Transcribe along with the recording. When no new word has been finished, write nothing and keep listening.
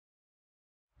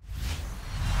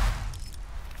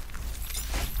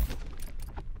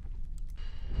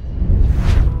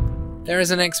There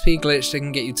is an XP glitch that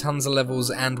can get you tons of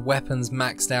levels and weapons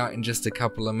maxed out in just a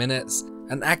couple of minutes.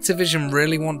 And Activision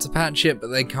really want to patch it, but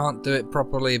they can't do it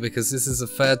properly because this is the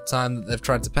third time that they've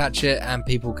tried to patch it and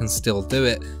people can still do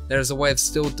it. There is a way of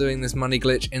still doing this money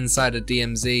glitch inside a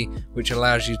DMZ, which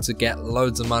allows you to get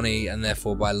loads of money and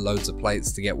therefore buy loads of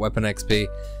plates to get weapon XP.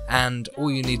 And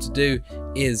all you need to do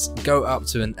is go up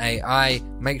to an AI,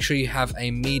 make sure you have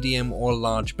a medium or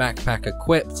large backpack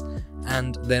equipped,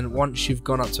 and then once you've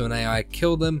gone up to an AI,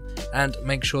 kill them and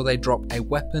make sure they drop a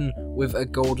weapon with a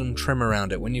golden trim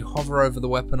around it. When you hover over the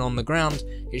weapon on the ground,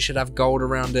 it should have gold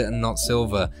around it and not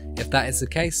silver. If that is the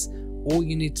case, all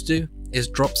you need to do is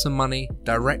drop some money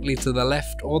directly to the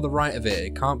left or the right of it.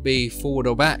 It can't be forward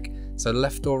or back, so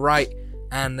left or right,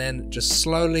 and then just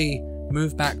slowly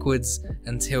move backwards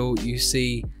until you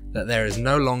see that there is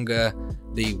no longer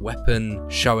the weapon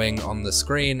showing on the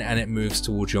screen and it moves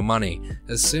towards your money.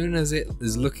 As soon as it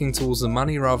is looking towards the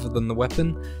money rather than the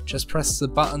weapon, just press the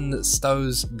button that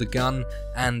stows the gun,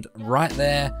 and right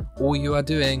there all you are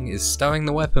doing is stowing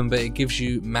the weapon, but it gives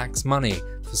you max money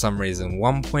for some reason,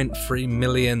 $1.3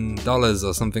 million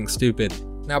or something stupid.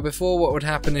 Now before, what would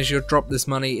happen is you'd drop this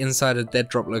money inside a dead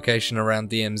drop location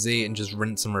around DMZ and just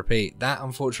rinse and repeat. That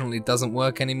unfortunately doesn't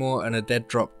work anymore, and a dead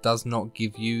drop does not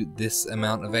give you this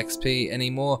amount of XP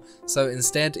anymore. So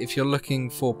instead, if you're looking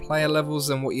for player levels,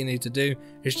 then what you need to do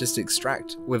is just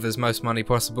extract with as most money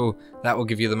possible. That will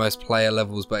give you the most player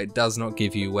levels, but it does not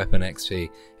give you weapon XP.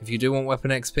 If you do want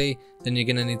weapon XP, then you're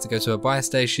going to need to go to a buy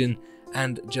station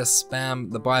and just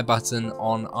spam the buy button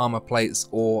on armor plates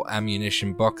or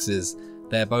ammunition boxes.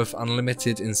 They're both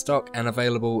unlimited in stock and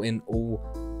available in all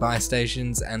buy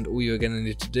stations, and all you're going to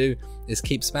need to do is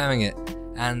keep spamming it.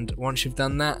 And once you've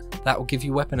done that, that will give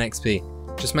you weapon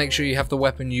XP. Just make sure you have the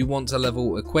weapon you want to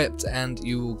level equipped and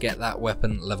you will get that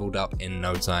weapon leveled up in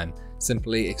no time.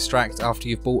 Simply extract after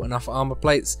you've bought enough armor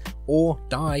plates, or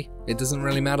die, it doesn't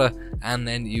really matter, and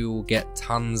then you will get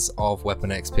tons of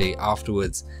weapon XP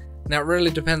afterwards. Now it really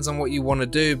depends on what you want to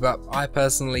do, but I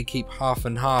personally keep half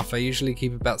and half. I usually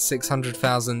keep about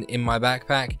 600,000 in my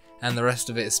backpack, and the rest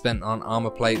of it is spent on armor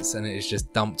plates, and it is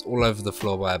just dumped all over the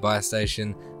floor by a buy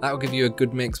station. That will give you a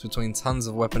good mix between tons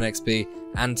of weapon XP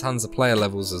and tons of player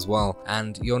levels as well,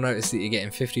 and you'll notice that you're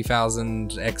getting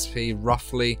 50,000 XP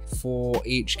roughly for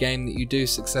each game that you do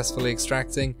successfully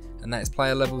extracting, and that is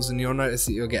player levels, and you'll notice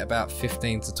that you'll get about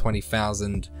 15 to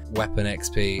 20,000 weapon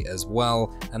XP as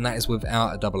well, and that is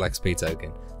without a double XP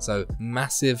token. So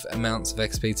massive amounts of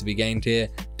XP to be gained here.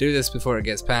 Do this before it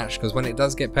gets patched, because when it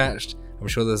does get patched, I'm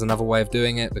sure there's another way of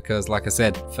doing it, because like I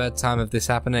said, third time of this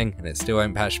happening and it still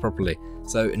ain't patched properly.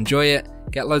 So enjoy it,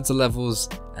 get loads of levels,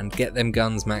 and get them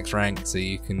guns max rank so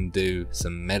you can do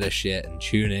some meta shit and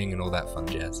tuning and all that fun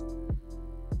jazz.